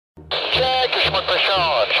for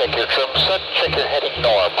Sean. Check your trim set. Check your heading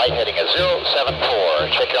north. Light heading at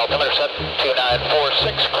 074. Check your altimeter set.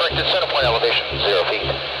 2946. Corrected center point elevation 0 feet.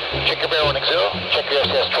 Check your bear warning 0. Check your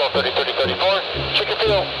STS 1230 30 34. Check your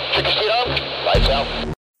fuel. Check your speed on. Lights out.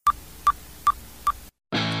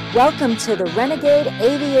 Welcome to the Renegade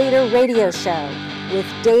Aviator Radio Show with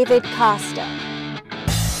David Costa.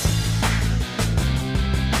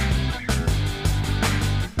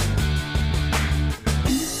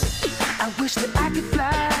 I wish that I could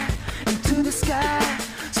fly into the sky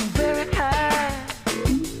so very high,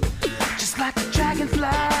 just like a dragonfly.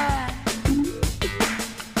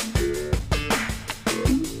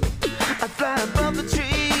 I'd fly above the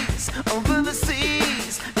trees, over the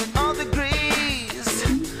seas, in all degrees,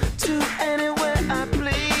 to anywhere I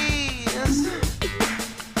please.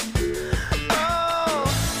 Oh,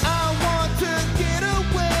 I want to get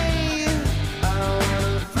away. I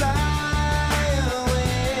want to fly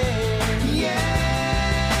away.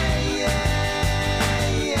 Yeah,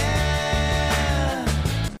 yeah, yeah.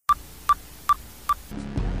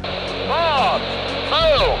 Bob!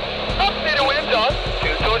 Oh! Up to wind on.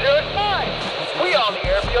 Choose told you it's fine. We on the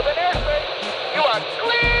airfield and airspace. You are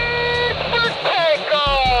cleared for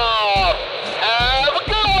takeoff! Have a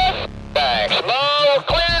good one! Thanks, Mo.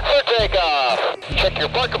 Cleared for takeoff. Check your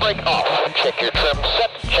parker brake off. Check your trim set.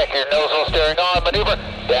 Check your nozzle steering on. Maneuver.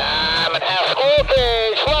 Diamond half squirrel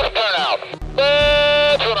cage. Left turnout.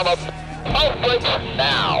 That's what I'm up. Off brakes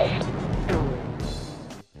now.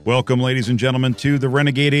 Welcome, ladies and gentlemen, to the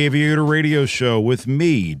Renegade Aviator Radio Show with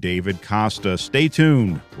me, David Costa. Stay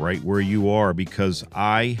tuned right where you are because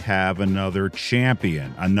I have another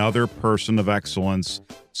champion, another person of excellence,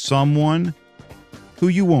 someone who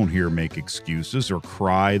you won't hear make excuses or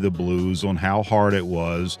cry the blues on how hard it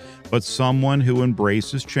was, but someone who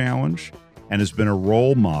embraces challenge and has been a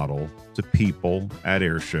role model to people at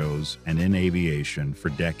air shows and in aviation for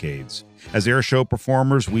decades. As air show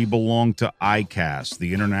performers, we belong to ICAS,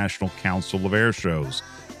 the International Council of Air Shows.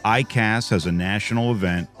 ICAS has a national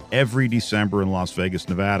event every December in Las Vegas,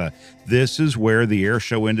 Nevada. This is where the air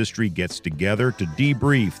show industry gets together to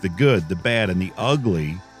debrief the good, the bad, and the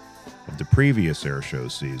ugly of the previous air show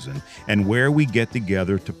season, and where we get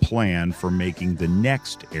together to plan for making the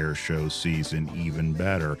next air show season even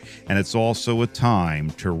better. And it's also a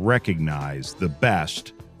time to recognize the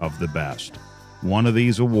best of the best. One of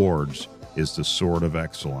these awards is the Sword of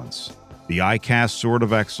Excellence. The ICAS Sword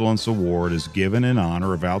of Excellence Award is given in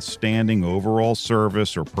honor of outstanding overall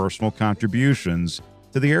service or personal contributions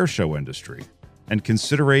to the air show industry. And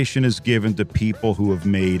consideration is given to people who have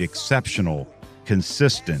made exceptional,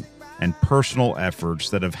 consistent, and personal efforts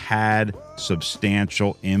that have had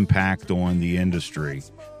substantial impact on the industry.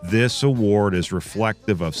 This award is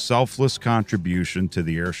reflective of selfless contribution to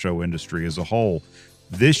the air show industry as a whole.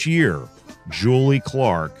 This year, Julie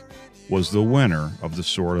Clark was the winner of the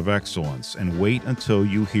Sword of Excellence. And wait until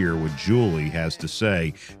you hear what Julie has to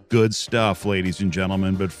say. Good stuff, ladies and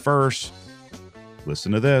gentlemen. But first,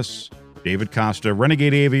 listen to this. David Costa,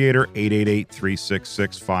 Renegade Aviator,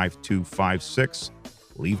 888-366-5256.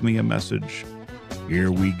 Leave me a message.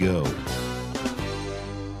 Here we go.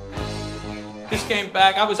 Just came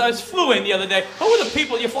back. I was flew in the other day. Who are the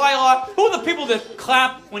people, you fly a lot, who are the people that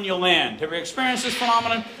clap when you land? Have you experienced this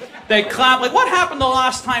phenomenon? They clap, like what happened the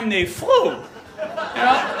last time they flew? You know?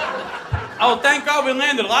 Oh, thank God we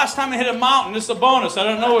landed. Last time I hit a mountain, this is a bonus. I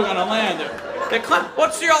don't know we're gonna land there. They clap.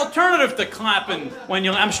 What's the alternative to clapping when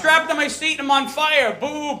you land? I'm strapped to my seat and I'm on fire.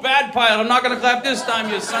 Boo, bad pilot. I'm not gonna clap this time,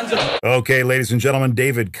 you sons of... Okay, ladies and gentlemen,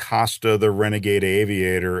 David Costa, the Renegade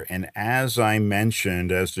Aviator. And as I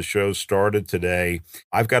mentioned, as the show started today,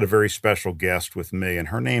 I've got a very special guest with me, and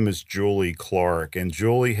her name is Julie Clark. And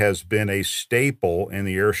Julie has been a staple in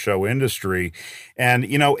the air show industry. And,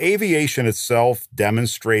 you know, aviation itself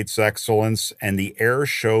demonstrates excellence, and the air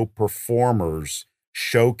show performers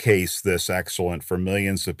showcase this excellence for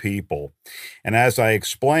millions of people. And as I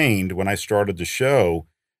explained when I started the show,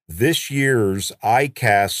 this year's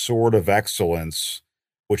ICAS Sword of Excellence,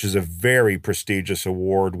 which is a very prestigious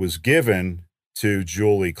award, was given to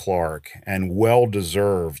Julie Clark, and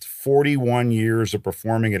well-deserved. 41 years of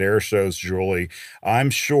performing at air shows, Julie. I'm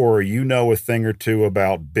sure you know a thing or two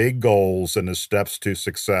about big goals and the steps to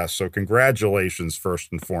success. So congratulations,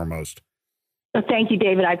 first and foremost. Thank you,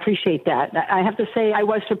 David. I appreciate that. I have to say I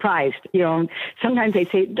was surprised. You know, sometimes they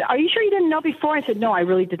say, are you sure you didn't know before? I said, no, I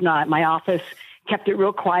really did not. My office kept it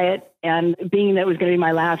real quiet. And being that it was going to be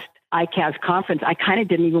my last ICAS conference, I kind of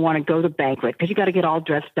didn't even want to go to the banquet because you got to get all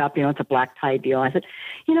dressed up. It's a black tie deal. I said,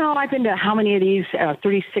 I've been to how many of these,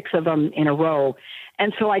 36 of them in a row.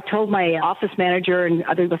 And so I told my office manager and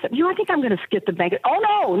others, I said, I think I'm going to skip the banquet.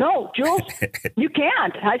 Oh, no, Jules, you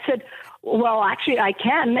can't. I said, well, actually, I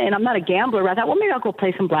can, and I'm not a gambler. I thought, well, maybe I'll go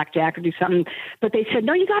play some blackjack or do something. But they said,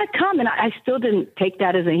 no, you got to come. And I still didn't take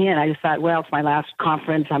that as a hint. I just thought, well, it's my last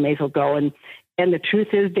conference. I may as well go. And the truth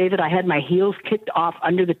is, David, I had my heels kicked off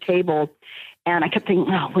under the table, and I kept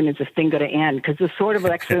thinking, when is this thing going to end? Because the Sword of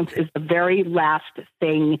Excellence is the very last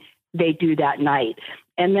thing they do that night.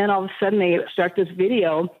 And then all of a sudden they start this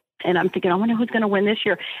video, and I'm thinking, I wonder who's going to win this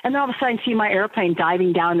year. And then all of a sudden I see my airplane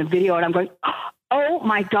diving down the video, and I'm going, oh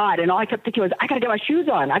my God. And all I kept thinking was, I got to get my shoes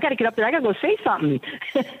on. I got to get up there. I got to go say something.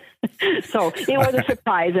 So it was a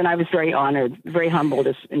surprise, and I was very honored, very humbled,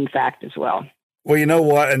 in fact, as well. Well, you know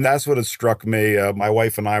what? And that's what it struck me. My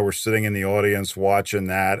wife and I were sitting in the audience watching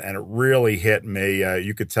that, and it really hit me.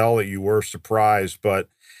 You could tell that you were surprised, but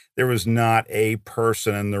there was not a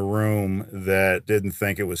person in the room that didn't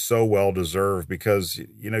think it was so well deserved because,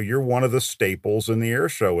 you're one of the staples in the air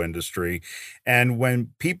show industry. And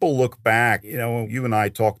when people look back, you and I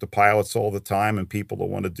talk to pilots all the time and people that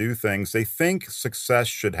want to do things, they think success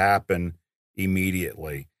should happen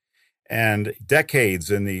immediately. And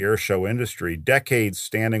decades in the air show industry, decades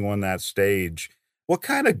standing on that stage, what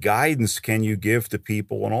kind of guidance can you give to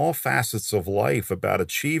people in all facets of life about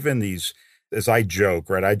achieving these, as I joke,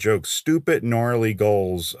 right? I joke, stupid, gnarly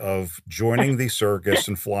goals of joining the circus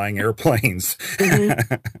and flying airplanes.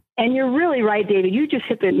 Mm-hmm. And you're really right, David. You just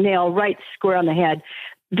hit the nail right square on the head.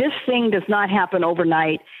 This thing does not happen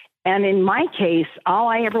overnight. And in my case, all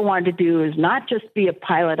I ever wanted to do is not just be a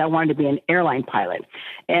pilot. I wanted to be an airline pilot.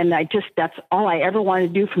 And that's all I ever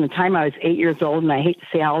wanted to do from the time I was 8 years old. And I hate to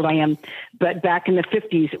say how old I am, but back in the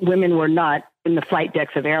 50s, women were not in the flight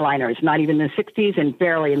decks of airliners, not even in the 60s and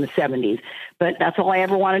barely in the 70s. But that's all I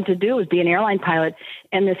ever wanted to do was be an airline pilot.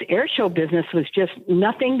 And this air show business was just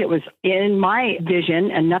nothing that was in my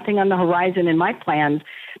vision and nothing on the horizon in my plans.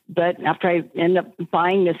 But after I ended up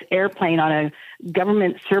buying this airplane on a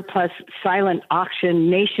government surplus silent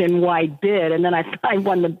auction nationwide bid, and then I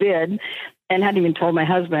won the bid and hadn't even told my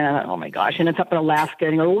husband. I thought, oh my gosh, and it's up in Alaska.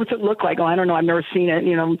 And he goes, what's it look like? Oh, I don't know. I've never seen it,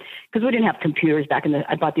 because we didn't have computers back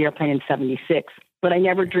I bought the airplane in 76. But I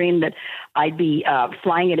never dreamed that I'd be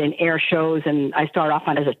flying it in air shows. And I started off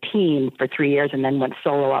on as a team for 3 years and then went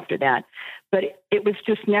solo after that. But it was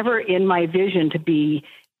just never in my vision to be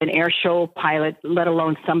an air show pilot, let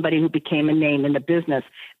alone somebody who became a name in the business.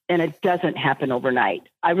 And it doesn't happen overnight.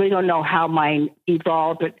 I really don't know how mine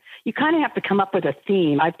evolved, but you kind of have to come up with a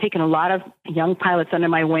theme. I've taken a lot of young pilots under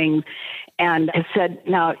my wings and have said,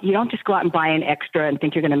 now, you don't just go out and buy an extra and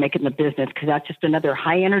think you're going to make it in the business, because that's just another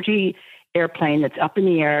high-energy airplane that's up in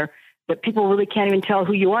the air that people really can't even tell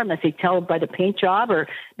who you are unless they tell by the paint job or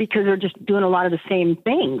because they're just doing a lot of the same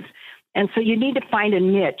things. And so you need to find a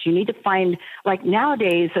niche. You need to find, like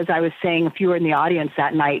nowadays, as I was saying, if you were in the audience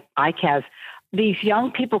that night, ICAS, these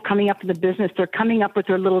young people coming up in the business, they're coming up with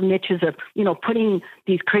their little niches of, putting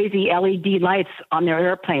these crazy LED lights on their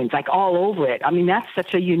airplanes, like all over it. I mean, that's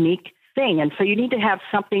such a unique thing. And so you need to have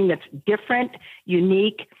something that's different,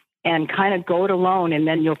 unique, and kind of go it alone. And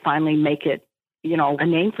then you'll finally make it, a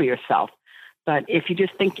name for yourself. But if you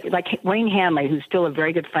just think, like Wayne Hanley, who's still a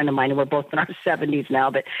very good friend of mine, and we're both in our 70s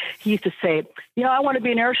now, but he used to say, I want to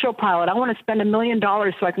be an air show pilot. I want to spend $1 million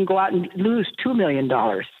so I can go out and lose $2 million.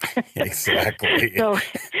 Exactly. So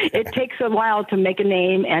it takes a while to make a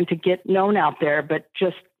name and to get known out there, but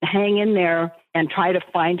just hang in there and try to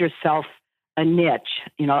find yourself a niche,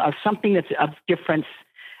 of something that's of difference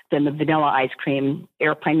than the vanilla ice cream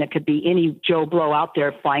airplane that could be any Joe Blow out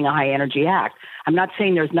there flying a high energy act. I'm not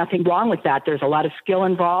saying there's nothing wrong with that. There's a lot of skill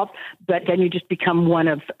involved, but then you just become one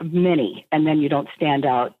of many, and then you don't stand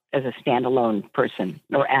out as a standalone person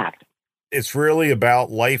or act. It's really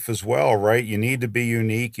about life as well, right? You need to be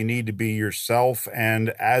unique. You need to be yourself. And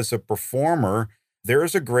as a performer,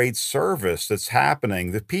 there's a great service that's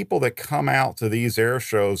happening. The people that come out to these air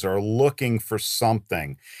shows are looking for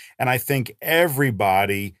something. And I think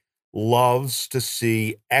everybody loves to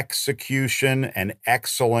see execution and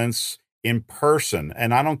excellence in person.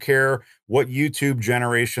 And I don't care what YouTube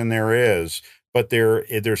generation there is, but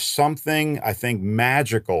there's something, I think,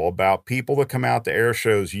 magical about people that come out to air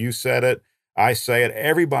shows. You said it. I say it.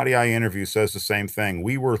 Everybody I interview says the same thing.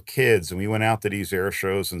 We were kids and we went out to these air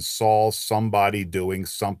shows and saw somebody doing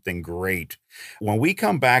something great. When we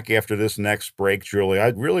come back after this next break, Julie, I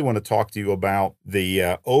really want to talk to you about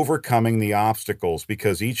the overcoming the obstacles,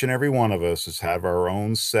 because each and every one of us have our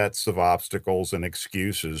own sets of obstacles and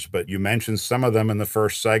excuses. But you mentioned some of them in the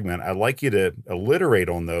first segment. I'd like you to alliterate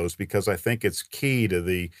on those, because I think it's key to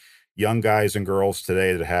the young guys and girls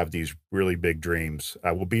today that have these really big dreams.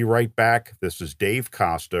 I will be right back. This is Dave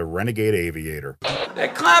Costa, Renegade Aviator. They're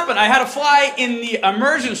clapping. I had to fly in the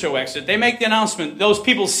emergency exit. They make the announcement, those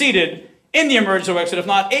people seated in the emergency exit, if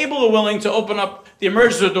not able or willing to open up the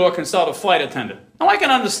emergency door, consult a flight attendant. Now, I can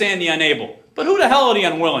understand the unable, but who the hell are the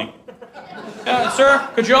unwilling? Sir,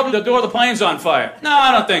 could you open the door? The plane's on fire. No,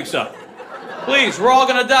 I don't think so. Please, we're all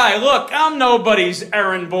going to die. Look, I'm nobody's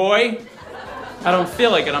errand boy. I don't feel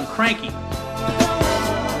like it. I'm cranky.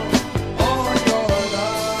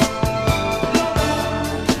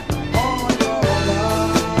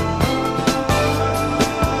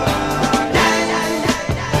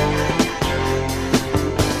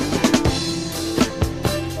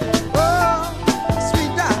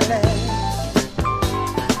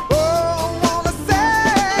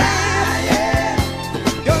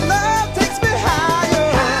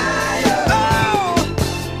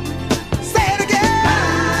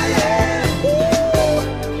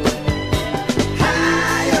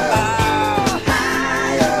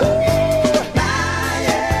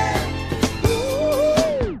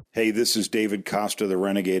 This is David Costa, the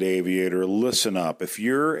Renegade Aviator. Listen up. If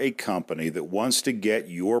you're a company that wants to get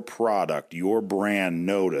your product, your brand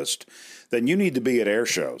noticed, then you need to be at air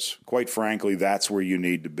shows. Quite frankly, that's where you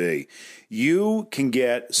need to be. You can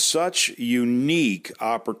get such unique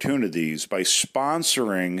opportunities by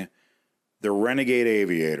sponsoring the Renegade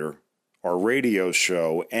Aviator, our radio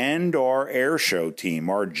show, and our air show team,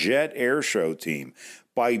 our jet air show team,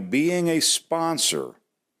 by being a sponsor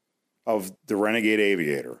of the Renegade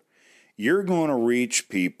Aviator. You're going to reach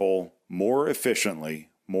people more efficiently,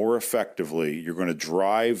 more effectively. You're going to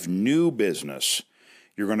drive new business.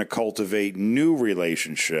 You're going to cultivate new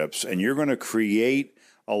relationships, and you're going to create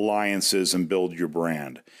alliances and build your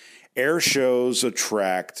brand. Air shows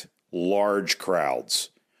attract large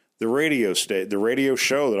crowds. The radio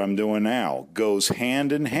show that I'm doing now goes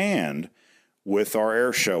hand in hand with our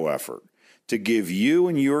air show effort to give you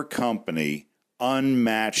and your company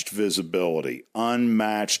unmatched visibility,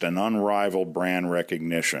 unmatched and unrivaled brand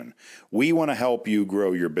recognition. We want to help you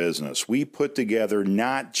grow your business. We put together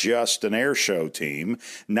not just an air show team,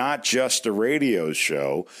 not just a radio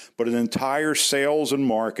show, but an entire sales and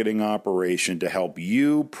marketing operation to help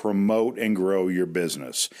you promote and grow your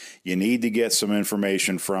business. You need to get some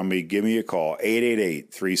information from me. Give me a call,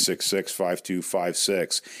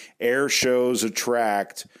 888-366-5256. Air shows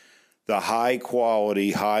attract the high-quality,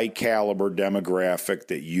 high-caliber demographic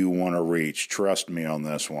that you want to reach. Trust me on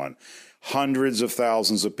this one. Hundreds of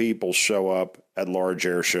thousands of people show up at large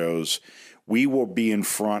air shows. We will be in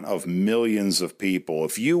front of millions of people.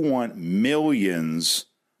 If you want millions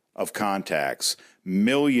of contacts,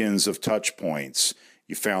 millions of touch points,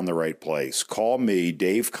 you found the right place. Call me,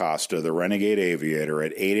 Dave Costa, the Renegade Aviator,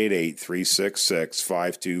 at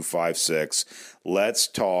 888-366-5256. Let's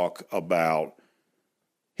talk about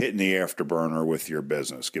hitting the afterburner with your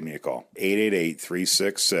business. Give me a call.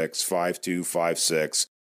 888-366-5256.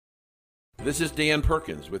 This is Dan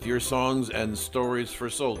Perkins with your Songs and Stories for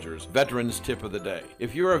Soldiers, Veterans Tip of the Day.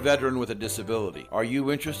 If you're a veteran with a disability, are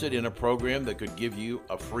you interested in a program that could give you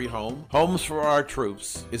a free home? Homes for Our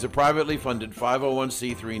Troops is a privately funded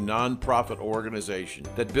 501c3 nonprofit organization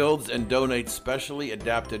that builds and donates specially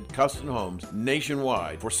adapted custom homes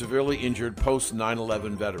nationwide for severely injured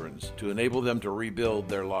post-9/11 veterans to enable them to rebuild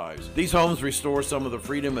their lives. These homes restore some of the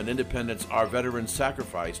freedom and independence our veterans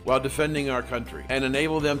sacrificed while defending our country and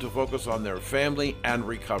enable them to focus on their family and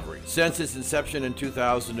recovery. Since its inception in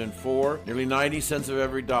 2004, nearly 90 cents of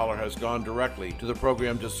every dollar has gone directly to the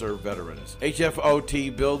program to serve veterans.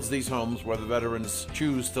 HFOT builds these homes where the veterans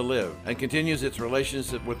choose to live and continues its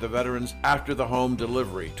relationship with the veterans after the home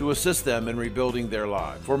delivery to assist them in rebuilding their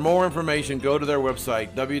lives. For more information, go to their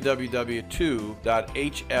website,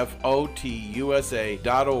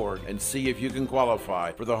 www.hfotusa.org, and see if you can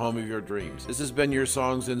qualify for the home of your dreams. This has been your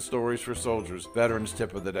Songs and Stories for Soldiers, Veterans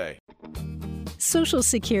Tip of the Day. Social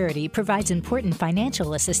Security provides important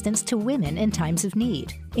financial assistance to women in times of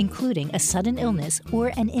need, including a sudden illness or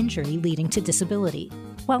an injury leading to disability.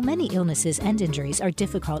 While many illnesses and injuries are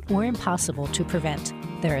difficult or impossible to prevent,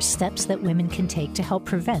 there are steps that women can take to help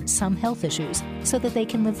prevent some health issues so that they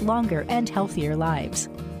can live longer and healthier lives.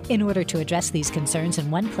 In order to address these concerns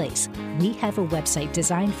in one place, we have a website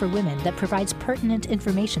designed for women that provides pertinent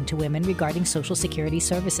information to women regarding Social Security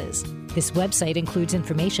services. This website includes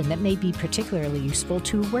information that may be particularly useful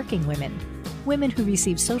to working women, women who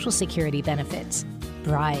receive Social Security benefits,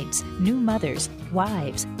 brides, new mothers,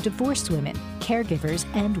 wives, divorced women, caregivers,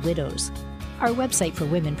 and widows. Our website for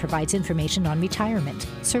women provides information on retirement,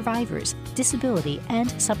 survivors, disability,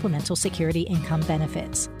 and supplemental security income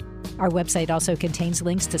benefits. Our website also contains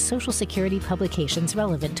links to Social Security publications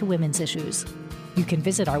relevant to women's issues. You can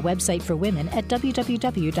visit our website for women at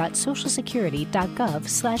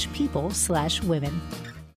www.socialsecurity.gov/people/women.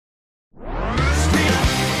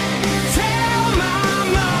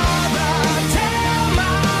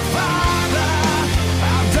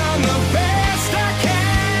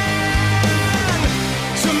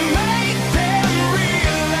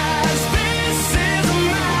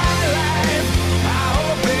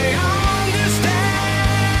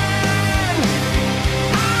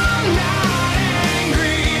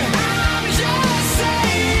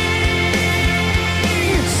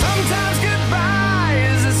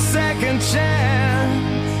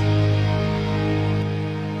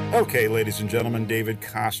 Okay, ladies and gentlemen, David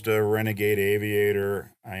Costa, Renegade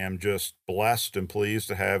Aviator. I am just blessed and pleased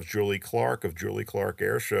to have Julie Clark of Julie Clark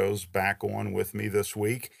Airshows back on with me this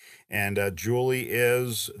week. And Julie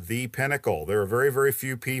is the pinnacle. There are very, very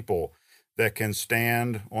few people that can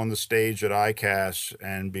stand on the stage at ICAS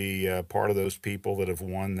and be part of those people that have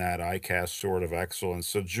won that ICAS Sword of Excellence.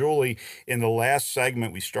 So, Julie, in the last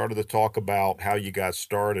segment, we started to talk about how you got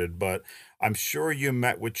started, but I'm sure you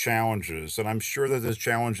met with challenges, and I'm sure that the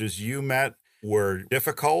challenges you met were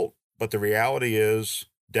difficult, but the reality is,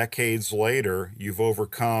 decades later, you've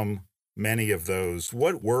overcome many of those.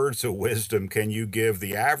 What words of wisdom can you give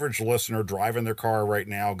the average listener driving their car right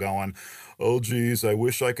now going, oh, geez, I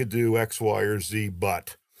wish I could do X, Y, or Z,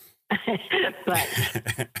 but.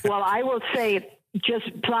 Well, I will say,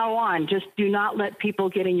 just plow on. Just do not let people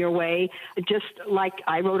get in your way. Just like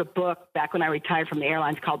I wrote a book back when I retired from the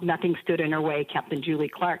airlines called Nothing Stood in Her Way, Captain Julie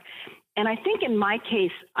Clark. And I think in my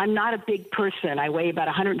case, I'm not a big person. I weigh about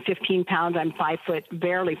 115 pounds. I'm 5 foot,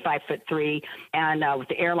 barely 5'3". And with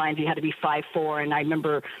the airlines, you had to be 5'4". And I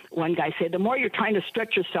remember one guy said, the more you're trying to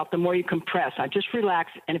stretch yourself, the more you compress. Now just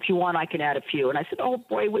relax. And if you want, I can add a few. And I said, oh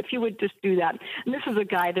boy, if you would just do that. And this is a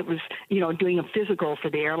guy that was, doing a physical for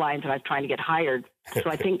the airlines, and I was trying to get hired. So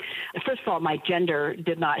I think, first of all, my gender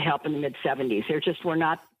did not help in the mid-'70s. There just were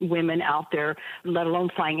not women out there, let alone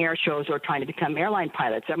flying air shows or trying to become airline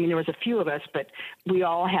pilots. I mean, there was a few of us, but we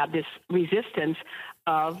all had this resistance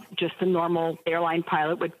of just the normal airline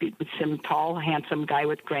pilot would be some tall, handsome guy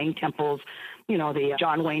with graying temples, the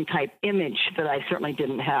John Wayne type image that I certainly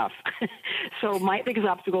didn't have. So my biggest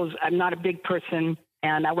obstacle is I'm not a big person.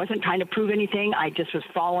 And I wasn't trying to prove anything. I just was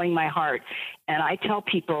following my heart. And I tell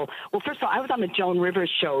people, well, first of all, I was on the Joan Rivers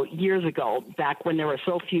show years ago, back when there were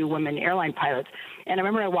so few women airline pilots. And I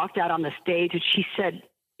remember I walked out on the stage and she said,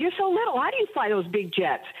 you're so little. How do you fly those big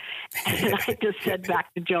jets? And I just said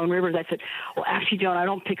back to Joan Rivers, I said, well, actually, Joan, I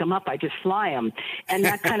don't pick them up. I just fly them. And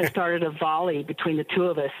that kind of started a volley between the two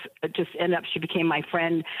of us. It just ended up, she became my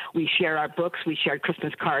friend. We share our books. We shared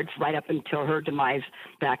Christmas cards right up until her demise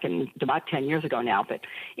back in about 10 years ago now. But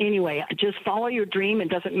anyway, just follow your dream. It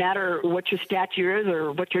doesn't matter what your stature is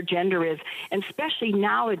or what your gender is. And especially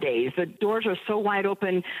nowadays, the doors are so wide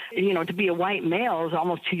open, to be a white male is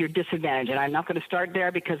almost to your disadvantage. And I'm not going to start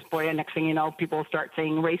there because, boy, next thing you know, people will start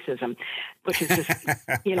saying racism, which has just,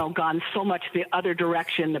 gone so much the other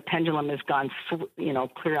direction. The pendulum has gone,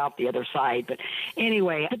 clear out the other side. But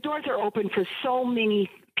anyway, the doors are open for so many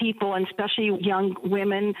people, and especially young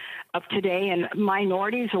women of today and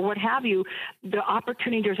minorities or what have you. The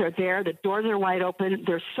opportunities are there. The doors are wide open.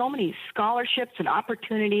 There's so many scholarships and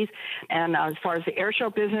opportunities. And as far as the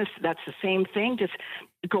airshow business, that's the same thing. Just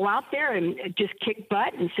go out there and just kick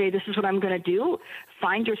butt and say, this is what I'm going to do.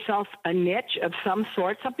 Find yourself a niche of some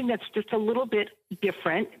sort, something that's just a little bit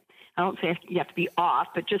different. I don't say you have to be off,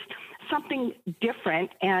 but just something different,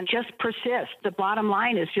 and just persist. The bottom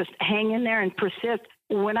line is just hang in there and persist.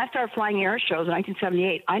 When I started flying air shows in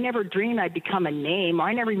 1978, I never dreamed I'd become a name.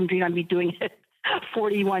 I never even dreamed I'd be doing it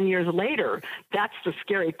 41 years later. That's the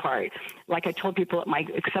scary part. Like I told people at my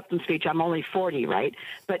acceptance speech, I'm only 40, right?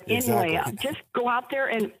 But anyway, just go out there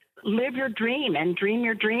and live your dream and dream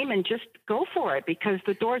your dream and just go for it, because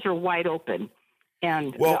the doors are wide open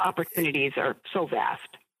and the opportunities are so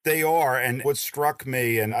vast. They are. And what struck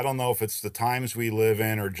me, and I don't know if it's the times we live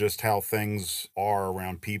in or just how things are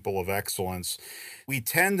around people of excellence, we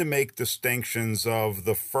tend to make distinctions of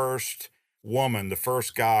the first woman, the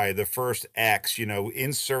first guy, the first X,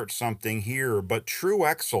 insert something here. But true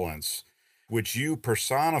excellence, which you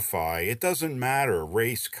personify, it doesn't matter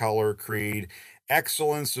race, color, creed.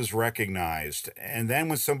 Excellence is recognized. And then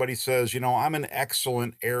when somebody says, I'm an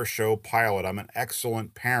excellent air show pilot, I'm an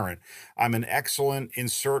excellent parent, I'm an excellent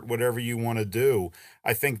insert whatever you want to do,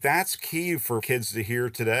 I think that's key for kids to hear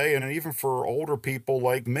today. And even for older people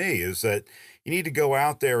like me, is that you need to go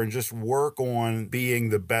out there and just work on being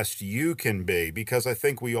the best you can be, because I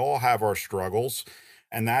think we all have our struggles.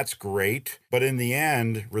 And that's great. But in the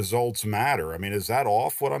end, results matter. I mean, is that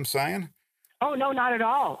off what I'm saying? Oh, no, not at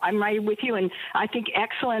all. I'm right with you. And I think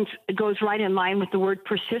excellence goes right in line with the word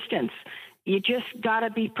persistence. You just got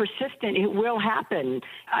to be persistent. It will happen.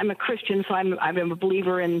 I'm a Christian, so I'm a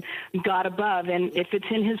believer in God above. And if it's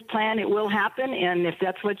in his plan, it will happen. And if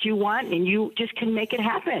that's what you want, and you just can make it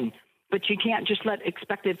happen. But you can't just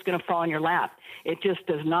expect it's going to fall in your lap. It just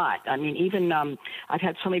does not. I mean, even I've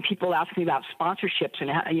had so many people ask me about sponsorships,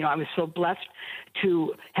 and I was so blessed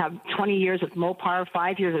to have 20 years with Mopar,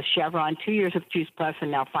 5 years with Chevron, 2 years with Juice Plus,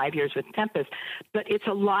 and now 5 years with Tempest. But it's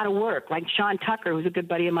a lot of work. Like Sean Tucker, who's a good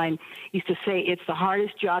buddy of mine, used to say, it's the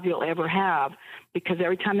hardest job you'll ever have, because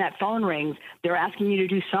every time that phone rings, they're asking you to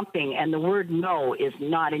do something, and the word no is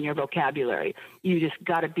not in your vocabulary. You just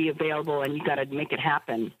got to be available, and you got to make it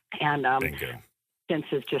happen. And since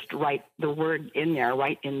is just right, the word in there,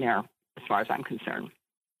 right in there, as far as I'm concerned.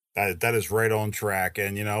 That is right on track.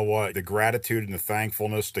 And you know what? The gratitude and the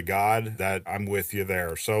thankfulness to God, that I'm with you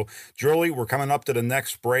there. So, Julie, we're coming up to the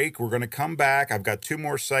next break. We're going to come back. I've got 2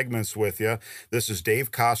 more segments with you. This is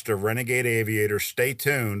Dave Costa, Renegade Aviator. Stay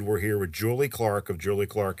tuned. We're here with Julie Clark of Julie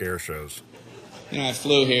Clark Airshows. I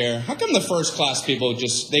flew here. How come the first class people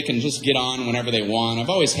they can just get on whenever they want? I've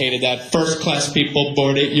always hated that. First class people,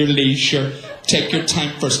 board at your leisure. Take your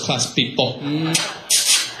time, first class people.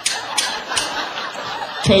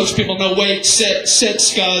 Coach people, no, wait, sit,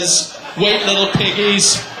 scuzz. Wait, little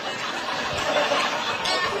piggies.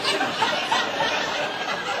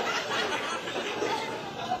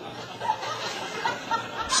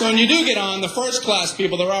 So when you do get on, the first class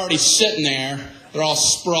people, they're already sitting there. They're all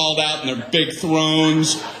sprawled out in their big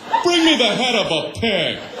thrones. Bring me the head of a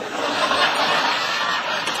pig.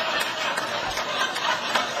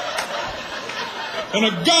 And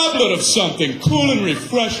a goblet of something cool and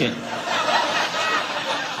refreshing.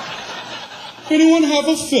 Anyone have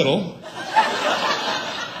a fiddle?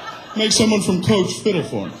 Make someone from Coach fiddle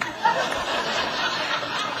for me.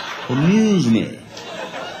 Amuse me.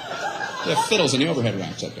 They have fiddles in the overhead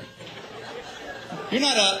racks up there. You're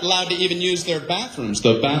not allowed to even use their bathrooms.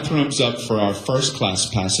 The bathrooms up for our first class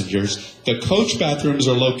passengers. The coach bathrooms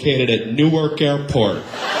are located at Newark Airport.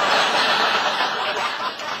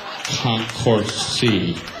 Concourse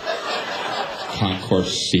C.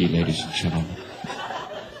 Concourse C, ladies and gentlemen.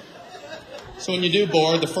 So when you do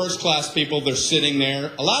board, the first class people, they're sitting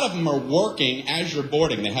there. A lot of them are working as you're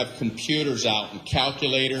boarding. They have computers out and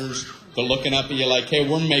calculators. They're looking up at you like, hey,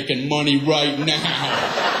 we're making money right now.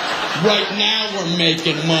 Right now we're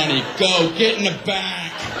making money. Go, get in the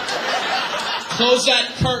back. Close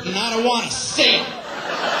that curtain. I don't want to see it.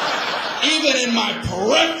 Even in my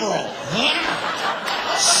peripheral.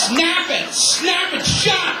 Snap it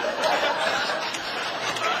shut.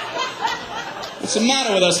 What's the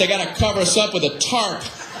matter with us? They got to cover us up with a tarp.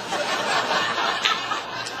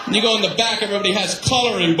 When you go in the back, everybody has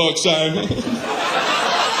coloring books on.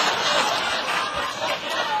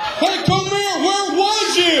 Hey, come here. Where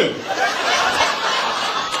was you?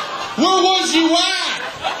 Where was you at?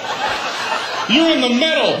 You're in the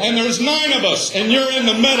middle, and there's 9 of us, and you're in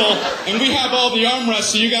the middle, and we have all the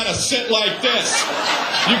armrests, so you got to sit like this.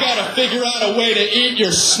 You got to figure out a way to eat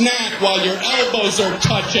your snack while your elbows are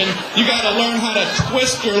touching. You got to learn how to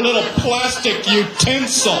twist your little plastic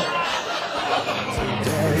utensil.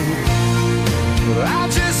 I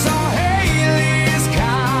just saw Haley's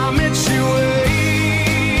comment she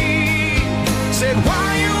said,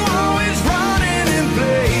 why you always running in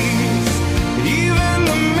place? Even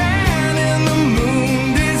the man in the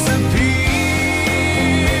moon disappeared.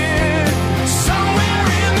 Somewhere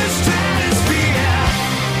in the stratosphere.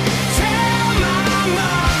 Tell my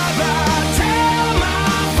mother, tell my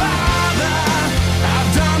father, I've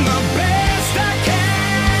done the best I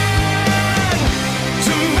can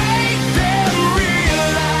to make them realize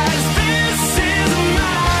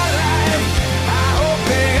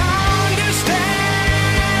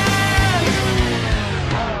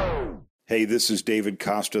Hey, this is David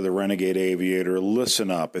Costa, the Renegade Aviator. Listen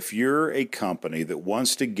up. If you're a company that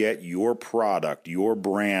wants to get your product, your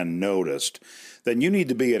brand noticed, then you need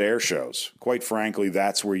to be at airshows. Quite frankly,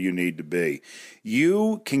 that's where you need to be.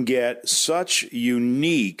 You can get such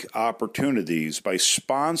unique opportunities by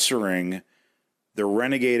sponsoring the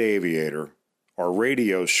Renegade Aviator, our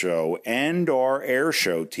radio show, and our air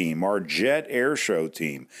show team, our jet air show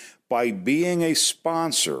team, by being a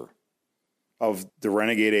sponsor of the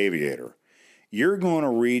Renegade Aviator. You're going to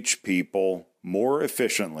reach people more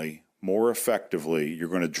efficiently, more effectively. You're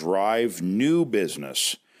going to drive new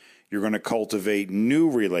business. You're going to cultivate new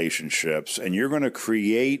relationships, and you're going to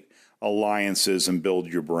create alliances and build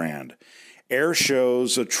your brand. Air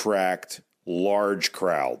shows attract large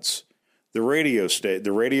crowds. The radio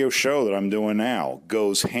show that I'm doing now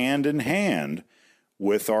goes hand in hand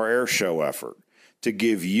with our air show effort to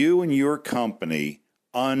give you and your company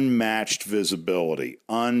unmatched visibility,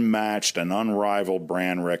 unmatched and unrivaled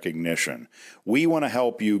brand recognition. We want to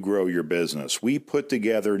help you grow your business. We put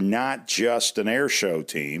together not just an air show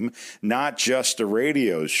team, not just a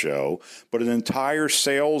radio show, but an entire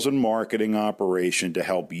sales and marketing operation to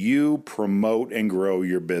help you promote and grow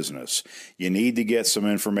your business. You need to get some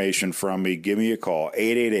information from me. Give me a call,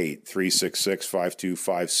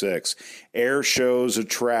 888-366-5256. Air shows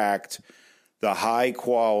attract the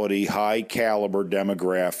high-quality, high-caliber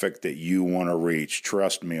demographic that you want to reach.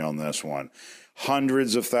 Trust me on this one.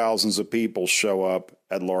 Hundreds of thousands of people show up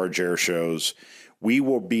at large air shows. We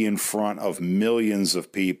will be in front of millions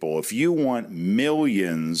of people. If you want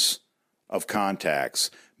millions of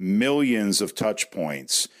contacts, millions of touch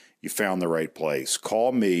points, you found the right place.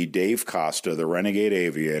 Call me, Dave Costa, the Renegade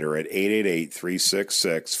Aviator, at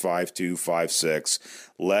 888-366-5256.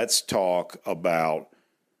 Let's talk about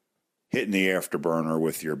hitting the afterburner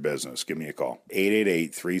with your business. Give me a call.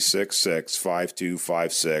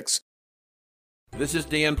 888-366-5256. This is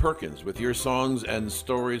Dan Perkins with your Songs and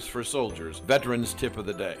Stories for Soldiers, Veterans Tip of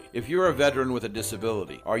the Day. If you're a veteran with a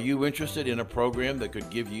disability, are you interested in a program that could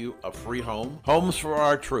give you a free home? Homes for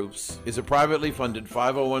Our Troops is a privately funded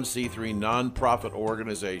 501c3 nonprofit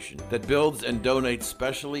organization that builds and donates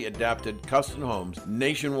specially adapted custom homes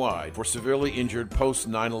nationwide for severely injured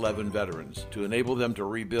post-9/11 veterans to enable them to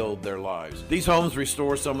rebuild their lives. These homes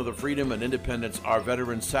restore some of the freedom and independence our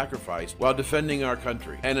veterans sacrificed while defending our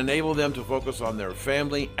country and enable them to focus on their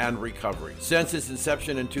family and recovery. Since its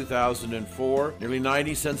inception in 2004, nearly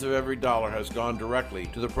 90 cents of every dollar has gone directly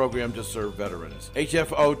to the program to serve veterans.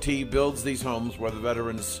 HFOT builds these homes where the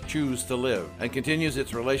veterans choose to live and continues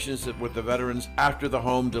its relationship with the veterans after the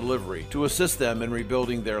home delivery to assist them in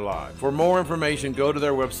rebuilding their lives. For more information, go to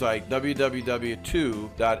their website,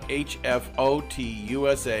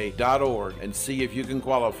 www.hfotusa.org, and see if you can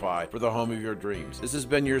qualify for the home of your dreams. This has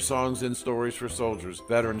been your Songs and Stories for Soldiers,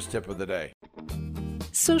 Veterans Tip of the Day.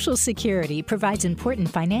 Social Security provides important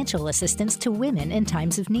financial assistance to women in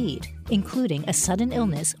times of need, including a sudden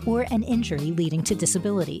illness or an injury leading to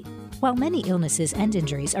disability. While many illnesses and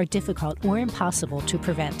injuries are difficult or impossible to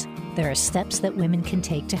prevent, there are steps that women can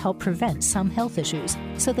take to help prevent some health issues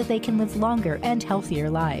so that they can live longer and healthier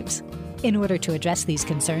lives. In order to address these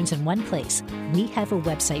concerns in one place, we have a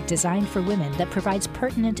website designed for women that provides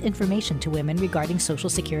pertinent information to women regarding Social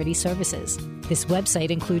Security services. This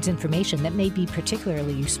website includes information that may be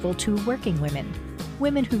particularly useful to working women,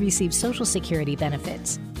 women who receive Social Security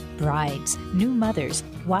benefits, brides, new mothers,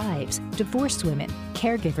 wives, divorced women,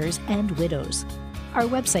 caregivers, and widows. Our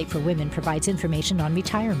website for women provides information on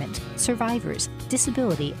retirement, survivors,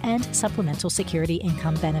 disability, and supplemental security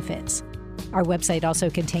income benefits. Our website also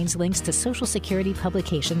contains links to Social Security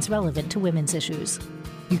publications relevant to women's issues.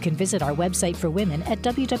 You can visit our website for women at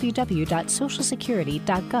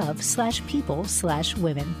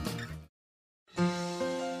www.socialsecurity.gov/people/women.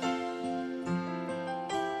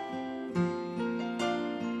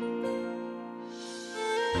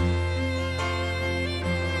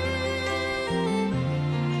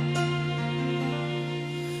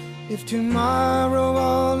 If tomorrow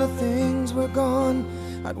all the things were gone,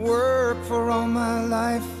 I'd work for all my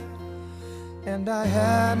life, and I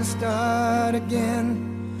had to start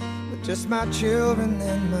again with just my children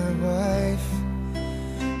and my wife.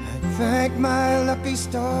 I'd thank my lucky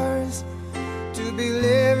stars to be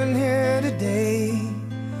living here today,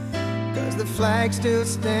 'cause the flag still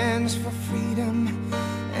stands for freedom,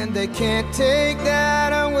 and they can't take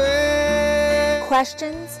that away.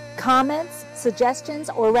 Questions, comments,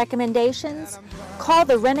 suggestions, or recommendations? Call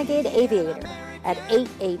the Renegade Aviator at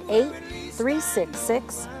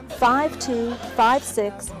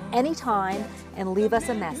 888-366-5256 anytime and leave us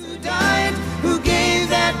a message. Who gave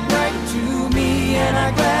that right to me, and I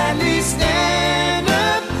gladly stand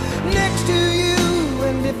up next to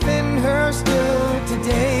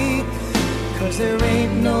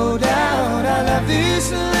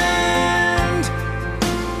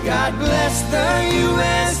God bless the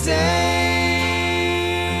USA.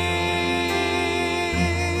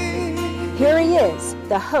 Here he is,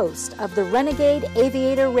 the host of the Renegade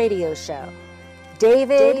Aviator Radio Show,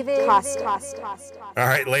 David Costa. All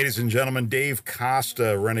right, ladies and gentlemen, Dave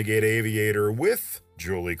Costa, Renegade Aviator, with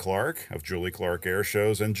Julie Clark of Julie Clark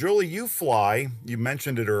Airshows. And Julie, you fly, you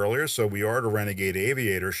mentioned it earlier, so we are the Renegade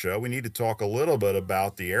Aviator Show. We need to talk a little bit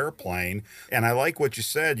about the airplane. And I like what you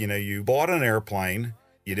said, you bought an airplane,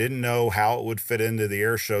 you didn't know how it would fit into the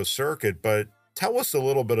airshow circuit, but tell us a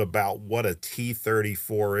little bit about what a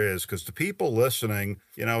T-34 is, because the people listening,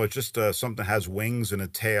 it's just something that has wings and a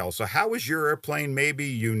tail. So how is your airplane maybe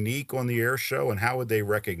unique on the air show, and how would they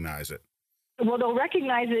recognize it? Well, they'll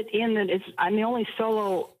recognize it in that I'm the only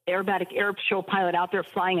solo aerobatic air show pilot out there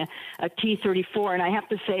flying a T-34, and I have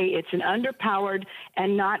to say it's an underpowered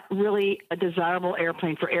and not really a desirable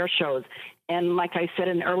airplane for air shows. And like I said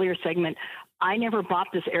in an earlier segment, I never bought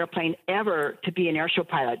this airplane ever to be an airshow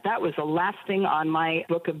pilot. That was the last thing on my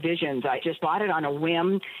book of visions. I just bought it on a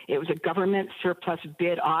whim. It was a government surplus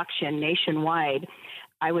bid auction nationwide.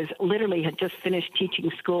 I had just finished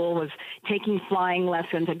teaching school, was taking flying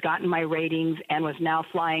lessons, had gotten my ratings, and was now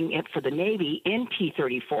flying it for the Navy in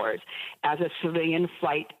T-34s as a civilian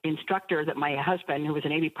flight instructor that my husband, who was a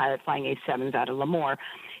Navy pilot flying A-7s out of Lemoore,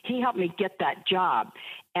 he helped me get that job.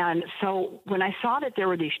 And so when I saw that there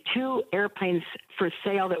were these two airplanes for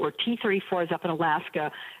sale that were T-34s up in Alaska,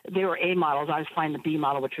 they were A models. I was flying the B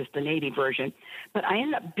model, which was the Navy version. But I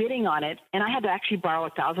ended up bidding on it, and I had to actually borrow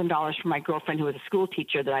 $1,000 from my girlfriend, who was a school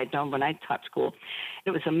teacher that I'd known when I taught school.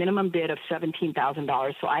 It was a minimum bid of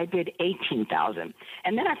 $17,000, so I bid $18,000.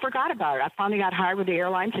 And then I forgot about it. I finally got hired with the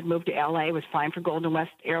airlines, had moved to L.A., was flying for Golden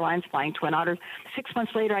West Airlines, flying Twin Otters. 6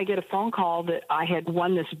 months later, I get a phone call that I had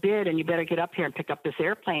won this bid, and you better get up here and pick up this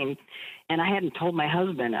airplane. And I hadn't told my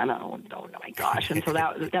husband. And oh my gosh. And so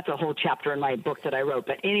that's a whole chapter in my book that I wrote.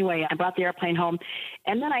 But anyway, I brought the airplane home.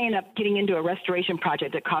 And then I ended up getting into a restoration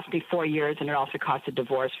project that cost me 4 years, and it also cost a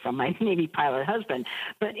divorce from my Navy pilot husband.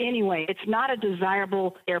 But anyway, it's not a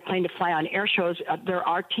desirable airplane to fly on air shows. There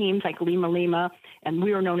are teams like Lima Lima, and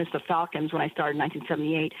we were known as the Falcons when I started in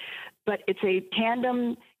 1978. But it's a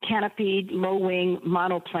tandem canopied low-wing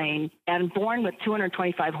monoplane and born with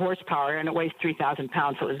 225 horsepower, and it weighs 3,000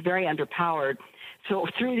 pounds, so it was very underpowered. So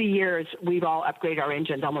through the years, we've all upgraded our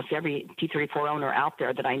engines. Almost every T-34 owner out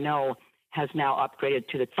there that I know has now upgraded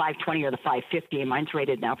to the 520 or the 550, and mine's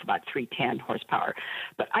rated now for about 310 horsepower.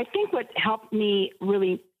 But I think what helped me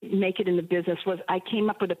really make it in the business was I came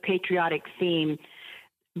up with a patriotic theme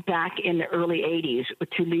back in the early 80s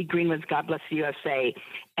to Lee Greenwood's God Bless the USA.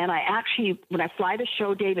 And I actually, when I fly the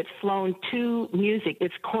show, Dave, it's flown to music.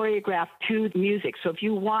 It's choreographed to music. So if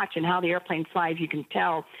you watch and how the airplane flies, you can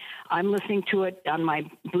tell I'm listening to it on my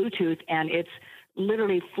Bluetooth, and it's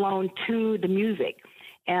literally flown to the music.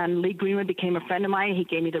 And Lee Greenwood became a friend of mine. He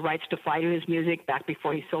gave me the rights to fly to his music back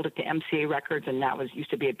before he sold it to MCA Records, and that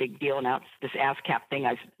used to be a big deal. Now it's this ASCAP thing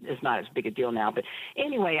is not as big a deal now. But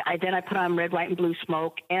anyway, I put on Red, White, and Blue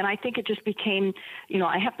Smoke, and I think it just became,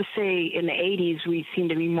 I have to say in the 80s we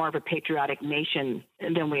seemed to be more of a patriotic nation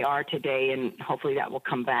than we are today, and hopefully that will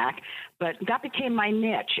come back. But that became my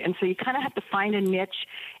niche, and so you kind of have to find a niche,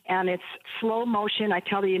 and it's slow motion. I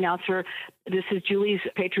tell the announcer, this is Julie's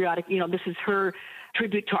patriotic, this is her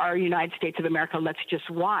tribute to our United States of America. Let's just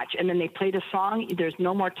watch. And then they play the song. There's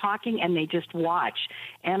no more talking, and they just watch.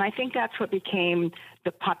 And I think that's what became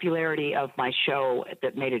the popularity of my show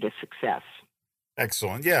that made it a success.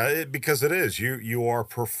 Excellent. Yeah, because it is. You are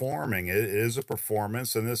performing. It is a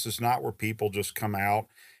performance, and this is not where people just come out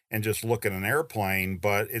and just look at an airplane,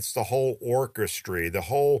 but it's the whole orchestra, the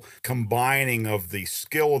whole combining of the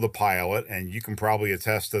skill of the pilot, and you can probably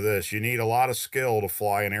attest to this. You need a lot of skill to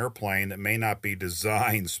fly an airplane that may not be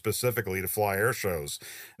designed specifically to fly air shows.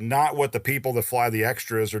 Not what the people that fly the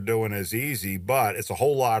extras are doing is easy, but it's a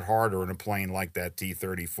whole lot harder in a plane like that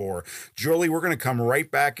T-34. Julie, we're going to come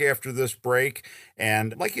right back after this break,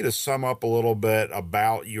 and I'd like you to sum up a little bit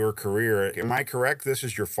about your career. Am I correct? This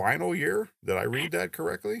is your final year? Did I read that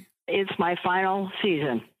correctly? It's my final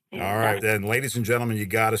season. All right, then, ladies and gentlemen, you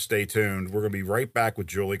got to stay tuned. We're going to be right back with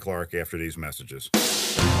Julie Clark after these messages.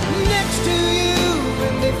 Next to you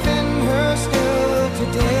and defend her still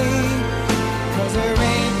today, 'cause there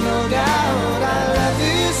ain't no doubt I love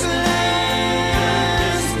this land.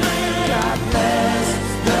 God bless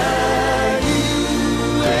the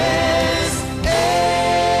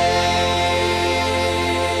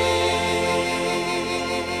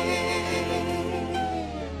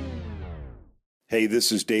Hey,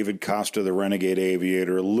 this is David Costa, the Renegade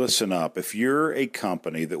Aviator. Listen up. If you're a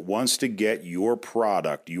company that wants to get your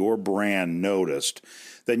product, your brand noticed,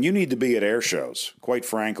 then you need to be at air shows. Quite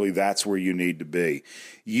frankly, that's where you need to be.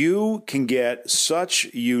 You can get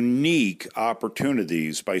such unique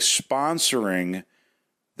opportunities by sponsoring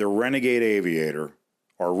the Renegade Aviator,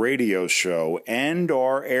 our radio show, and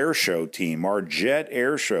our air show team, our jet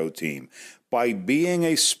air show team, by being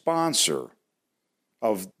a sponsor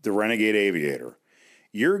of the Renegade Aviator.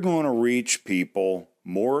 You're going to reach people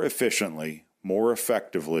more efficiently, more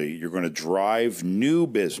effectively. You're going to drive new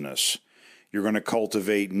business. You're going to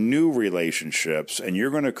cultivate new relationships, and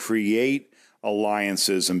you're going to create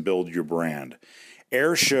alliances and build your brand.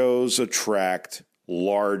 Air shows attract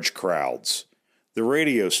large crowds. The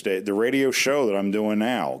radio show that I'm doing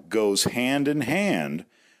now goes hand in hand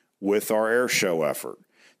with our air show effort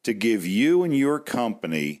to give you and your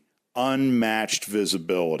company unmatched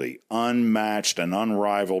visibility, unmatched and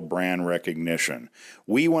unrivaled brand recognition.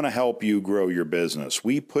 We want to help you grow your business.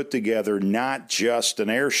 We put together not just an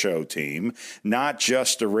air show team, not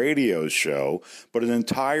just a radio show, but an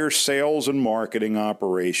entire sales and marketing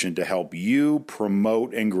operation to help you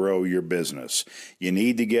promote and grow your business. You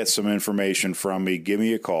need to get some information from me. Give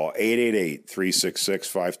me a call,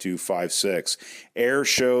 888-366-5256. Air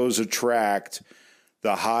shows attract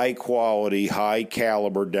the high-quality,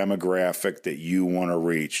 high-caliber demographic that you want to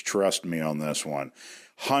reach. Trust me on this one.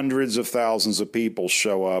 Hundreds of thousands of people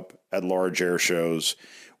show up at large air shows.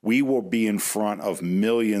 We will be in front of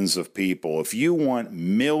millions of people. If you want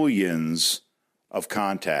millions of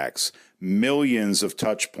contacts, millions of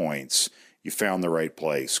touch points, you found the right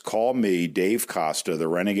place. Call me, Dave Costa, the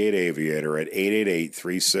Renegade Aviator, at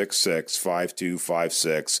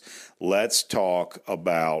 888-366-5256. Let's talk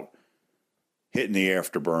about hitting the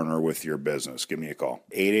afterburner with your business. Give me a call.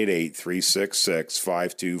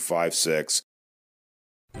 888-366-5256.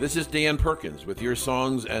 This is Dan Perkins with your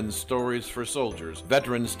Songs and Stories for Soldiers,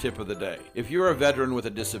 Veterans Tip of the Day. If you're a veteran with a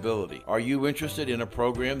disability, are you interested in a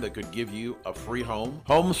program that could give you a free home?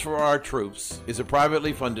 Homes for Our Troops is a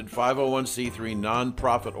privately funded 501c3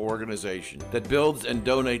 nonprofit organization that builds and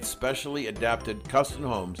donates specially adapted custom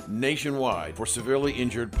homes nationwide for severely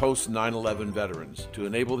injured post-9/11 veterans to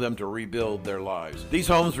enable them to rebuild their lives. These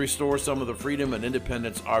homes restore some of the freedom and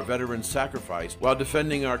independence our veterans sacrificed while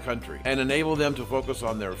defending our country and enable them to focus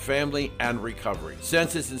on their family and recovery.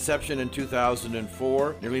 Since its inception in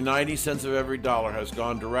 2004, nearly 90 cents of every dollar has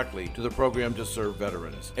gone directly to the program to serve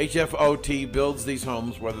veterans. HFOT builds these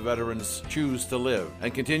homes where the veterans choose to live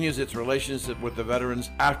and continues its relationship with the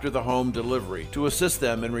veterans after the home delivery to assist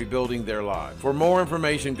them in rebuilding their lives. For more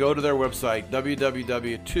information, go to their website,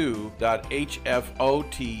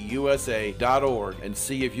 www.hfotusa.org, and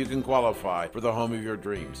see if you can qualify for the home of your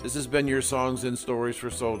dreams. This has been your Songs and Stories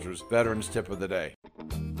for Soldiers, Veterans Tip of the Day.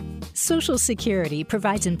 Social Security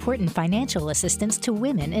provides important financial assistance to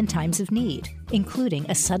women in times of need, including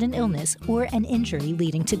a sudden illness or an injury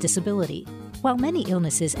leading to disability. While many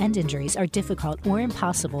illnesses and injuries are difficult or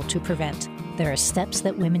impossible to prevent, there are steps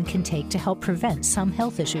that women can take to help prevent some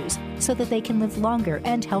health issues so that they can live longer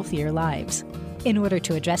and healthier lives. In order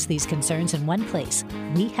to address these concerns in one place,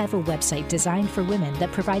 we have a website designed for women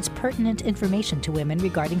that provides pertinent information to women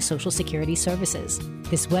regarding Social Security services.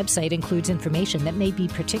 This website includes information that may be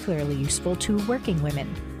particularly useful to working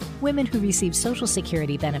women, women who receive Social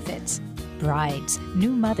Security benefits, brides, new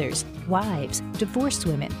mothers, wives, divorced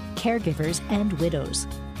women, caregivers, and widows.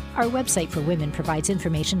 Our website for women provides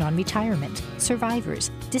information on retirement, survivors,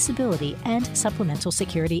 disability, and supplemental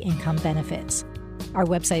security income benefits. Our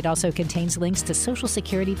website also contains links to Social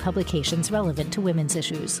Security publications relevant to women's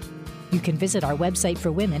issues. You can visit our website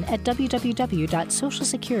for women at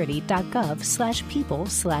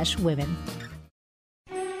www.socialsecurity.gov/people/women.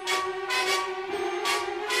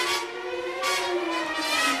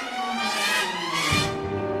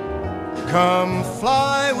 Come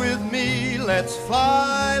fly with me, let's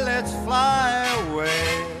fly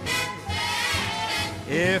away.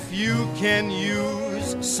 If you can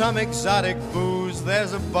use some exotic booze,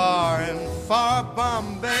 there's a bar in far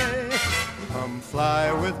Bombay. Come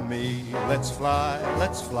fly with me, let's fly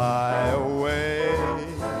away.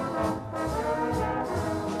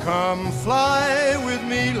 Come fly with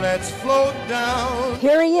me, let's float down.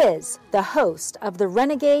 Here he is, the host of the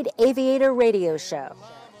Renegade Aviator Radio Show,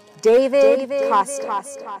 David Costa.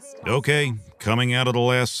 Okay, coming out of the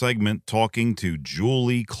last segment, talking to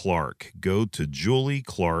Julie Clark. Go to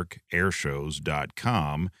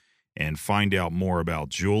julieclarkairshows.com and find out more about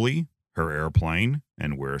Julie, her airplane,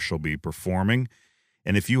 and where she'll be performing.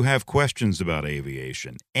 And if you have questions about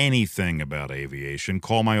aviation, anything about aviation,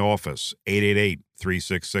 call my office,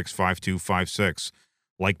 888-366-5256.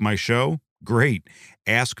 Like my show? Great.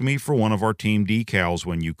 Ask me for one of our team decals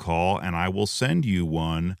when you call, and I will send you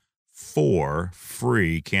one for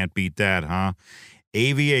free. Can't beat that, huh?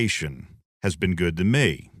 Aviation has been good to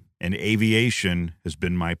me, and aviation has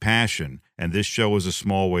been my passion. And this show is a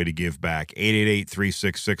small way to give back.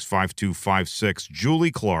 888-366-5256. Julie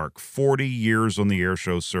Clark, 40 years on the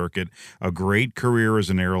airshow circuit, a great career as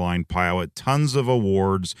an airline pilot, tons of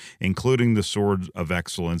awards, including the Sword of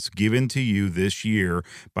Excellence, given to you this year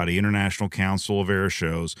by the International Council of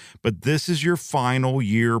Airshows. But this is your final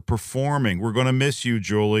year performing. We're going to miss you,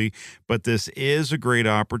 Julie, but this is a great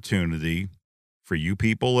opportunity for you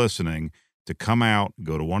people listening to come out,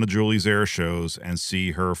 go to one of Julie's air shows, and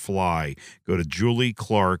see her fly. Go to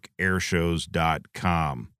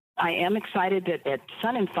julieclarkairshows.com. I am excited that at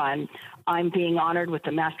Sun and Fun, I'm being honored with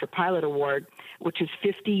the Master Pilot Award, which is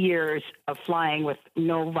 50 years of flying with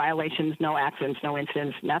no violations, no accidents, no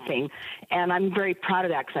incidents, nothing. And I'm very proud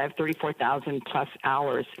of that because I have 34,000 plus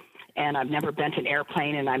hours. And I've never bent an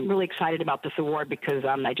airplane, and I'm really excited about this award because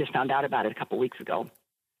I just found out about it a couple weeks ago.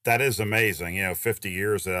 That is amazing. 50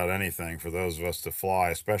 years without anything for those of us to fly,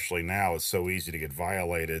 especially now. It's so easy to get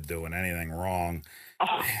violated doing anything wrong.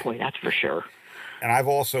 Oh, boy, that's for sure. And I've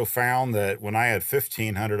also found that when I had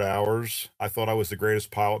 1,500 hours, I thought I was the greatest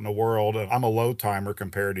pilot in the world. And I'm a low timer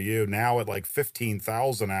compared to you. Now at like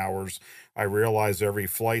 15,000 hours, I realize every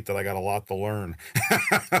flight that I got a lot to learn.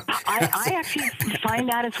 I actually find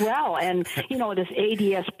that as well. And, this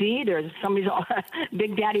ADSB, there's somebody's,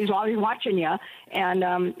 Big Daddy's always watching you.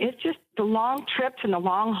 And it's just the long trips and the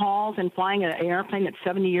long hauls and flying an airplane that's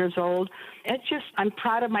 70 years old. It's just, I'm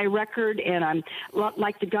proud of my record. And I'm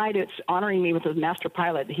like the guy that's honoring me with the Master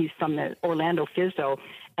Pilot. He's from the Orlando FISDO.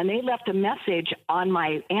 And they left a message on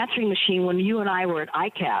my answering machine when you and I were at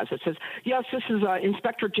ICAS. It says, yes, this is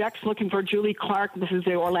Inspector Jex looking for Julie Clark. This is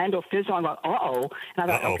the Orlando FISDO. I'm like, uh-oh. And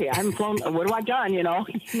I thought, okay, I haven't flown. What have I done?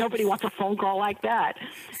 Nobody wants a phone call like that.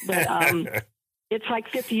 But it's like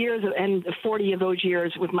 50 years and 40 of those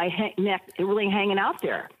years with my neck really hanging out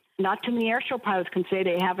there. Not too many airshow pilots can say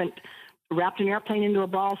they haven't wrapped an airplane into a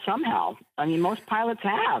ball somehow. I mean, most pilots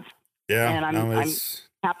have. Yeah. And I'm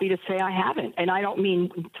happy to say I haven't. And I don't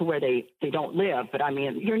mean to where they don't live, but I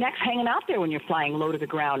mean, your neck's hanging out there when you're flying low to the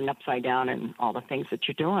ground and upside down and all the things that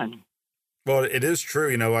you're doing. Well, it is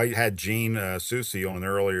true. I had Gene Soucy on an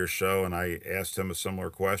earlier show, and I asked him a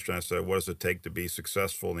similar question. I said, what does it take to be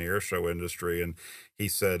successful in the airshow industry? And he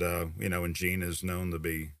said, and Gene is known to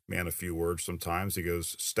be man of few words sometimes. He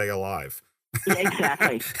goes, stay alive. Yeah,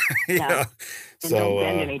 exactly. Yeah. And so, don't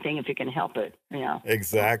bend anything if you can help it. Yeah.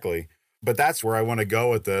 Exactly. But that's where I want to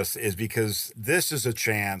go with this, is because this is a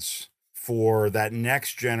chance for that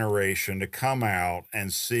next generation to come out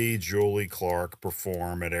and see Julie Clark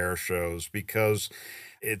perform at air shows, because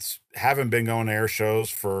having been going to air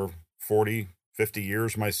shows for 40, 50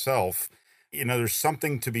 years myself, there's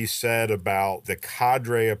something to be said about the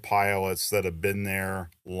cadre of pilots that have been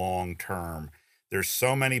there long term. There's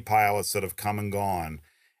so many pilots that have come and gone.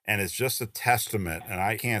 And it's just a testament, and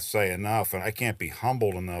I can't say enough, and I can't be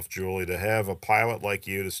humbled enough, Julie, to have a pilot like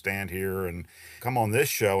you to stand here and come on this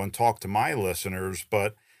show and talk to my listeners.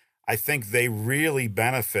 But I think they really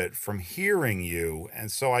benefit from hearing you.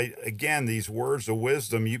 And so again, these words of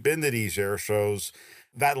wisdom, you've been to these air shows,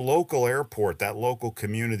 that local airport, that local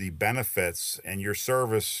community benefits, and your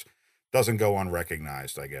service doesn't go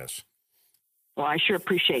unrecognized, I guess. Well, I sure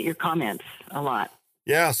appreciate your comments a lot.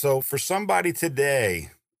 Yeah. So for somebody today,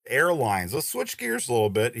 airlines, let's switch gears a little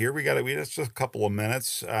bit here. It's just a couple of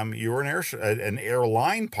minutes. You were an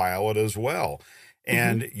airline pilot as well.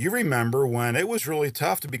 And you remember when it was really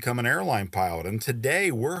tough to become an airline pilot. And today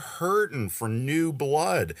we're hurting for new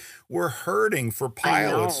blood. We're hurting for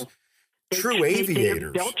pilots, true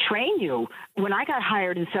aviators. They'll train you. When I got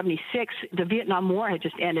hired in 76, the Vietnam War had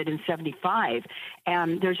just ended in 75.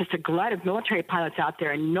 And there's just a glut of military pilots out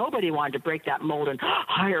there, and nobody wanted to break that mold and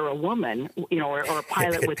hire a woman, or a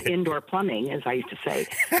pilot with indoor plumbing, as I used to say.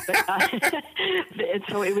 But,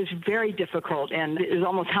 so it was very difficult, and it was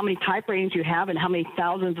almost how many type ratings you have and how many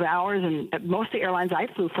thousands of hours. And most of the airlines I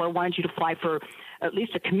flew for wanted you to fly for at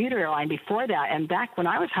least a commuter airline before that. And back when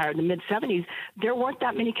I was hired in the mid-'70s, there weren't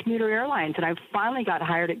that many commuter airlines. And I finally got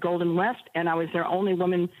hired at Golden West, and I was their only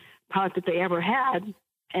woman pilot that they ever had.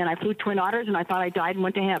 And I flew Twin Otters, and I thought I died and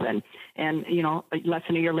went to heaven. And, less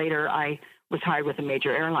than a year later, I was hired with a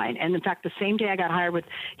major airline. And in fact, the same day I got hired with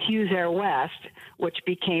Hughes Air West, which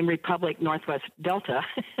became Republic Northwest Delta,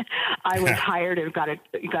 I was hired and got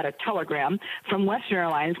a telegram from Western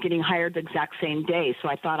Airlines getting hired the exact same day. So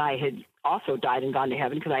I thought I had also died and gone to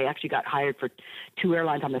heaven because I actually got hired for 2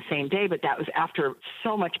 airlines on the same day. But that was after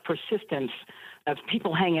so much persistence of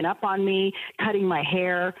people hanging up on me, cutting my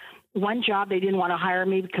hair. One job, they didn't want to hire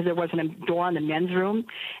me because there wasn't a door in the men's room.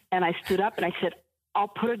 And I stood up and I said, I'll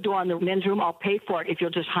put a door in the men's room. I'll pay for it if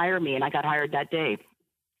you'll just hire me. And I got hired that day.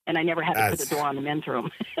 And I never had to put a door on the men's room.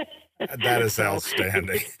 That is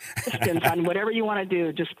outstanding. On whatever you want to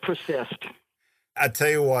do, just persist. I tell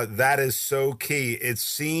you what, that is so key. It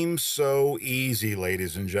seems so easy,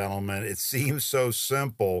 ladies and gentlemen. It seems so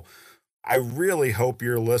simple. I really hope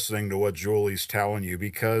you're listening to what Julie's telling you,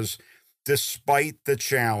 because despite the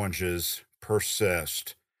challenges,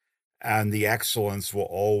 persist. And the excellence will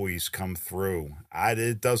always come through.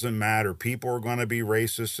 It doesn't matter. People are going to be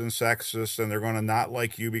racist and sexist, and they're going to not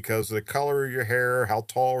like you because of the color of your hair, how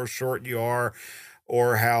tall or short you are,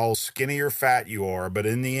 or how skinny or fat you are. But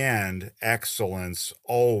in the end, excellence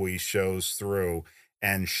always shows through.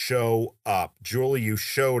 And show up. Julie, you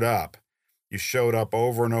showed up. You showed up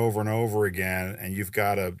over and over and over again, and you've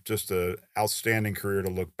got just an outstanding career to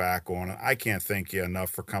look back on. I can't thank you enough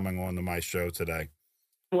for coming on to my show today.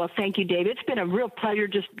 Well, thank you, Dave. It's been a real pleasure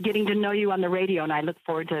just getting to know you on the radio, and I look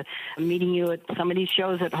forward to meeting you at some of these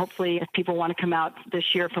shows that hopefully if people want to come out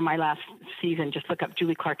this year for my last season, just look up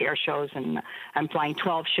Julie Clark Airshows, and I'm flying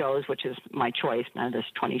 12 shows, which is my choice. None of this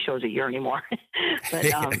 20 shows a year anymore. But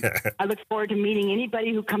I look forward to meeting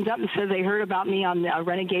anybody who comes up and says they heard about me on the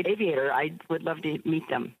Renegade Aviator. I would love to meet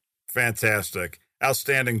them. Fantastic.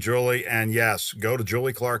 Outstanding, Julie. And yes, go to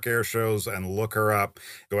Julie Clark Airshows and look her up.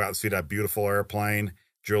 Go out and see that beautiful airplane.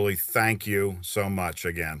 Julie, thank you so much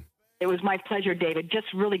again. It was my pleasure, David. Just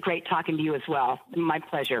really great talking to you as well. My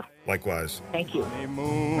pleasure. Likewise. Thank you.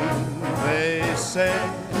 Moon, they say,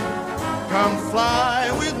 come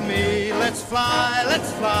fly with me. Let's fly,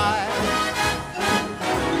 let's fly.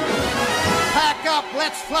 Pack up,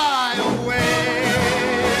 let's fly away.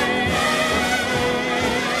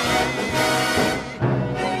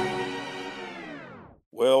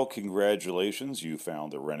 Well, congratulations. You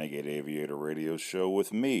found the Renegade Aviator radio show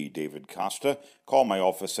with me, David Costa. Call my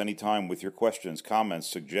office anytime with your questions, comments,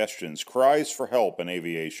 suggestions, cries for help in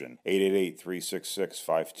aviation.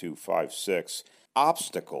 888-366-5256.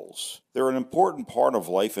 Obstacles. They're an important part of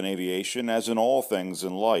life in aviation, as in all things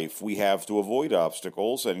in life. We have to avoid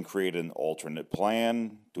obstacles and create an alternate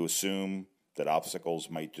plan to assume that obstacles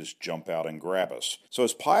might just jump out and grab us. So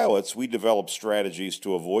as pilots, we develop strategies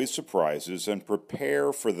to avoid surprises and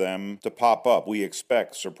prepare for them to pop up. We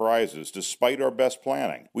expect surprises despite our best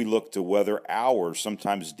planning. We look to weather hours,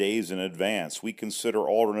 sometimes days in advance. We consider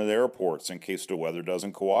alternate airports in case the weather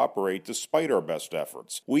doesn't cooperate despite our best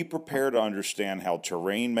efforts. We prepare to understand how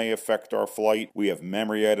terrain may affect our flight. We have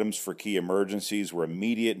memory items for key emergencies where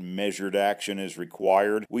immediate measured action is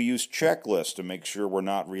required. We use checklists to make sure we're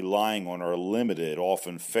not relying on our limited,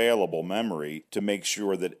 often failable memory to make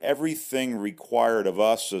sure that everything required of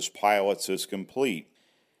us as pilots is complete.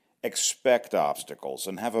 Expect obstacles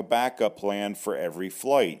and have a backup plan for every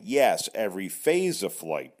flight. Yes, every phase of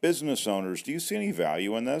flight. Business owners, do you see any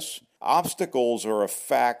value in this? Obstacles are a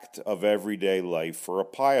fact of everyday life for a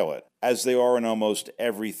pilot, as they are in almost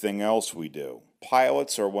everything else we do.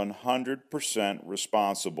 Pilots are 100%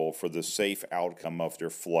 responsible for the safe outcome of their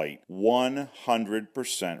flight.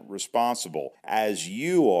 100% responsible, as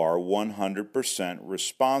you are 100%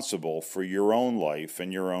 responsible for your own life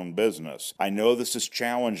and your own business. I know this is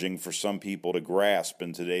challenging for some people to grasp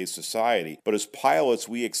in today's society, but as pilots,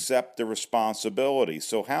 we accept the responsibility.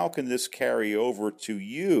 So how can this carry over to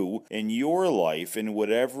you in your life in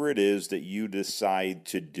whatever it is that you decide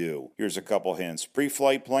to do? Here's a couple hints.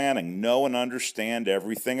 Pre-flight planning. Know and understand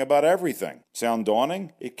everything about everything. Sound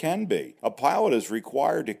daunting? It can be. A pilot is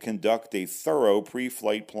required to conduct a thorough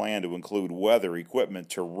pre-flight plan to include weather, equipment,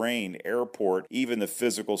 terrain, airport, even the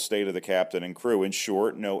physical state of the captain and crew. In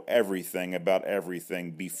short, know everything about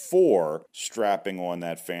everything before strapping on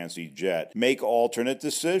that fancy jet. Make alternate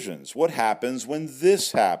decisions. What happens when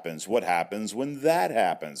this happens? What happens when that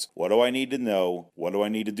happens? What do I need to know? What do I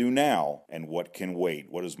need to do now? And what can wait?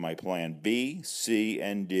 What is my plan B, C,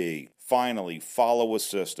 and D? Finally, follow a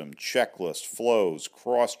system, checklist, flows,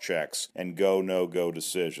 cross-checks, and go, no-go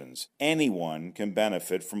decisions. Anyone can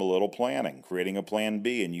benefit from a little planning, creating a plan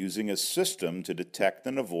B, and using a system to detect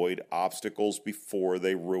and avoid obstacles before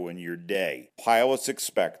they ruin your day. Pilots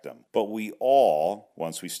expect them, but we all,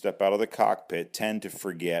 once we step out of the cockpit, tend to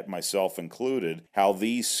forget, myself included, how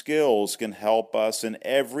these skills can help us in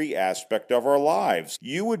every aspect of our lives.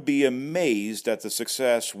 You would be amazed at the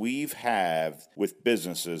success we've had with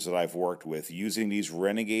businesses that I've worked with using these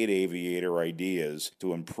Renegade Aviator ideas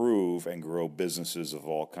to improve and grow businesses of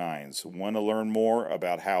all kinds. Want to learn more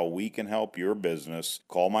about how we can help your business?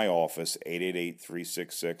 Call my office,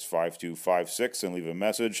 888-366-5256, and leave a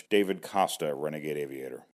message. David Costa, Renegade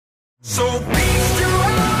Aviator. So feast your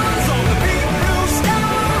eyes on the big blue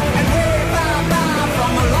sky and wave bye-bye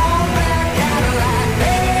from a long black Cadillac.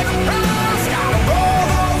 Pay the price, gotta roll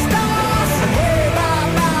those dice and wave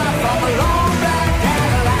bye-bye from a long black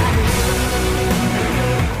Cadillac.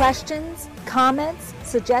 Questions, comments,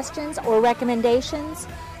 suggestions, or recommendations?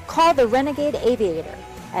 Call the Renegade Aviator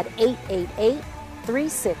at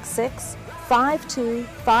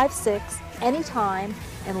 888-366-5256 anytime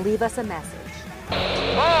and leave us a message.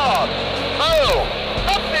 Bob, boom,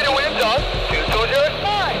 upstate of wind on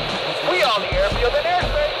 220.9. We on the airfield and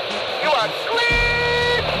airspace. You are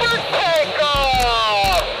cleared for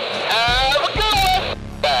takeoff. Have a good one.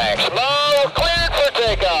 Thanks, Mo. Cleared for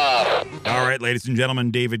takeoff. All right, ladies and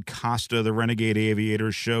gentlemen, David Costa, the Renegade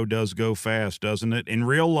Aviator show does go fast, doesn't it? In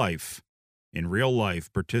real life,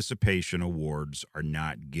 participation awards are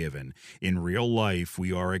not given. In real life,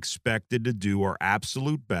 we are expected to do our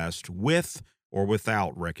absolute best with or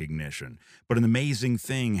without recognition. But an amazing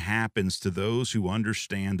thing happens to those who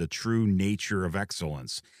understand the true nature of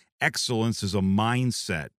excellence. Excellence is a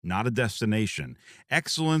mindset, not a destination.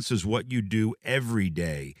 Excellence is what you do every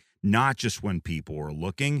day, not just when people are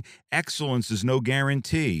looking. Excellence is no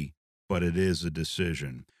guarantee, but it is a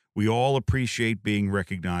decision. We all appreciate being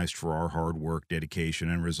recognized for our hard work, dedication,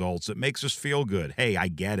 and results. It makes us feel good. Hey, I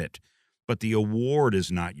get it. But the award is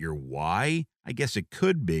not your why. I guess it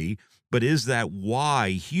could be, but is that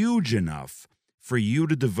why huge enough for you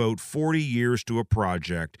to devote 40 years to a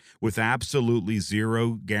project with absolutely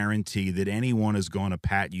zero guarantee that anyone is going to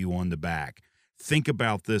pat you on the back? Think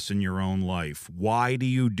about this in your own life. Why do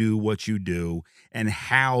you do what you do, and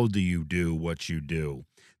how do you do what you do?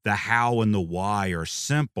 The how and the why are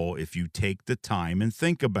simple if you take the time and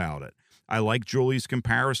think about it. I like Julie's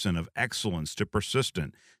comparison of excellence to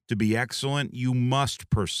persistent. To be excellent, you must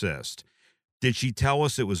persist. Did she tell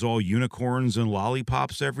us it was all unicorns and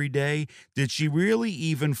lollipops every day? Did she really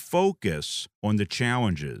even focus on the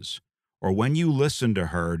challenges? Or when you listened to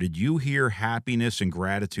her, did you hear happiness and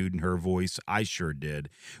gratitude in her voice? I sure did.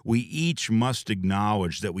 We each must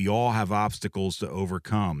acknowledge that we all have obstacles to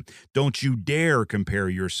overcome. Don't you dare compare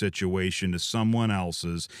your situation to someone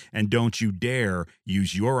else's, and don't you dare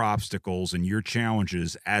use your obstacles and your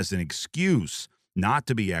challenges as an excuse not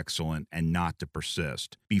to be excellent and not to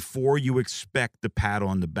persist. Before you expect the pat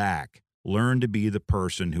on the back, learn to be the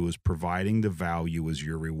person who is providing the value as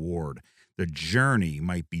your reward. The journey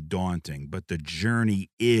might be daunting, but the journey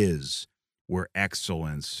is where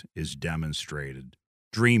excellence is demonstrated.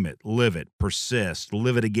 Dream it, live it, persist,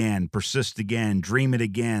 live it again, persist again, dream it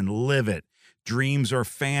again, live it. Dreams are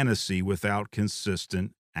fantasy without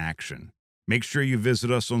consistent action. Make sure you visit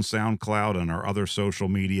us on SoundCloud and our other social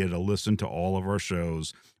media to listen to all of our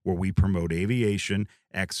shows where we promote aviation,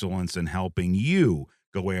 excellence, and helping you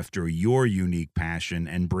go after your unique passion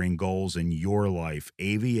and bring goals in your life,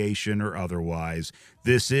 aviation or otherwise.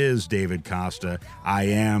 This is David Costa. I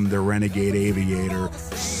am the Renegade Aviator.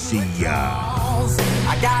 See ya.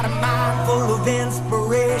 I got a mind full of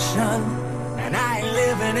inspiration, and I ain't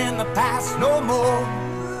living in the past no more.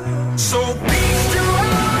 So feast your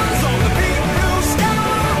eyes on the big blue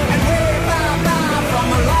sky and wave bye-bye from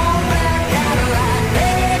a long black Cadillac.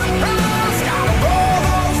 Pay the price, gotta roll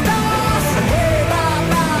those dice and wave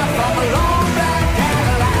bye-bye from a long black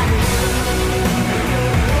Cadillac.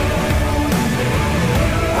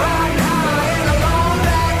 Riding high in a long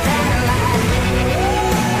black Cadillac.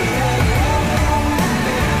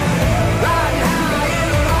 Riding high in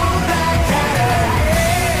a long black Cadillac.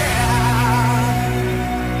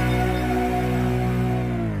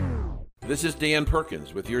 This is Dan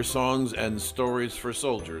Perkins with your Songs and Stories for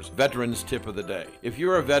Soldiers, Veterans Tip of the Day. If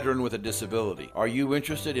you're a veteran with a disability, are you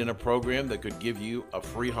interested in a program that could give you a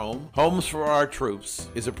free home? Homes for Our Troops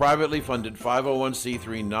is a privately funded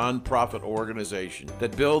 501c3 nonprofit organization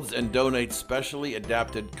that builds and donates specially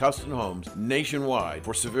adapted custom homes nationwide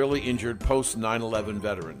for severely injured post-9/11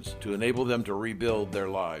 veterans to enable them to rebuild their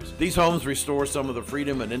lives. These homes restore some of the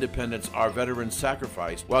freedom and independence our veterans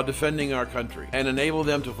sacrificed while defending our country and enable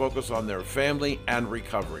them to focus on their family and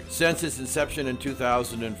recovery. Since its inception in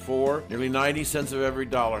 2004, nearly 90 cents of every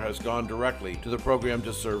dollar has gone directly to the program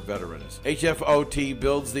to serve veterans. HFOT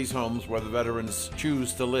builds these homes where the veterans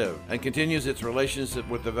choose to live and continues its relationship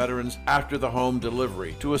with the veterans after the home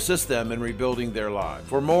delivery to assist them in rebuilding their lives.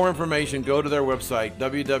 For more information, go to their website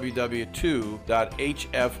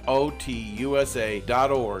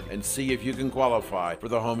www.hfotusa.org and see if you can qualify for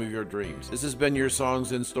the home of your dreams. This has been your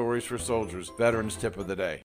Songs and Stories for Soldiers, Veterans Tip of the Day.